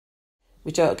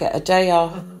We don't get a day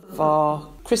off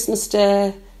for Christmas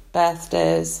Day,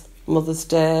 birthdays, Mother's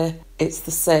Day. It's the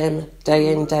same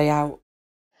day in, day out.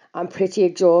 I'm pretty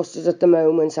exhausted at the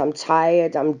moment. I'm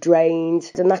tired, I'm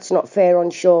drained. And that's not fair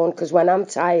on Sean, because when I'm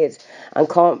tired and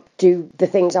can't do the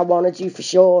things I want to do for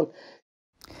Sean.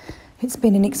 It's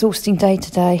been an exhausting day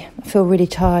today. I feel really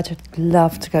tired. I'd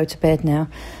love to go to bed now.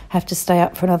 I have to stay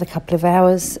up for another couple of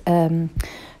hours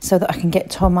so that I can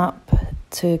get Tom up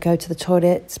to go to the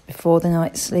toilet before the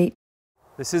night's sleep.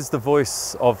 This is the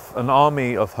voice of an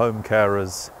army of home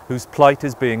carers whose plight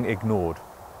is being ignored.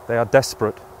 They are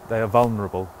desperate, they are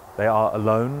vulnerable, they are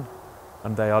alone,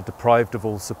 and they are deprived of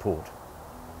all support.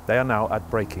 They are now at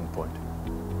breaking point.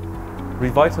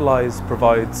 Revitalise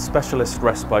provides specialist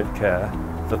respite care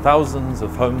for thousands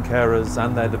of home carers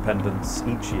and their dependents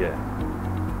each year.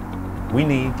 We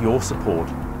need your support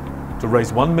to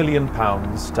raise £1 million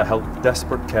to help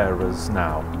desperate carers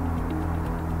now.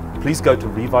 Please go to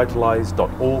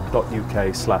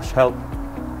revitalise.org.uk/help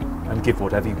and give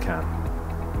whatever you can.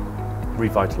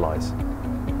 Revitalise.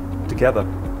 Together,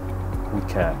 we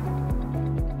care.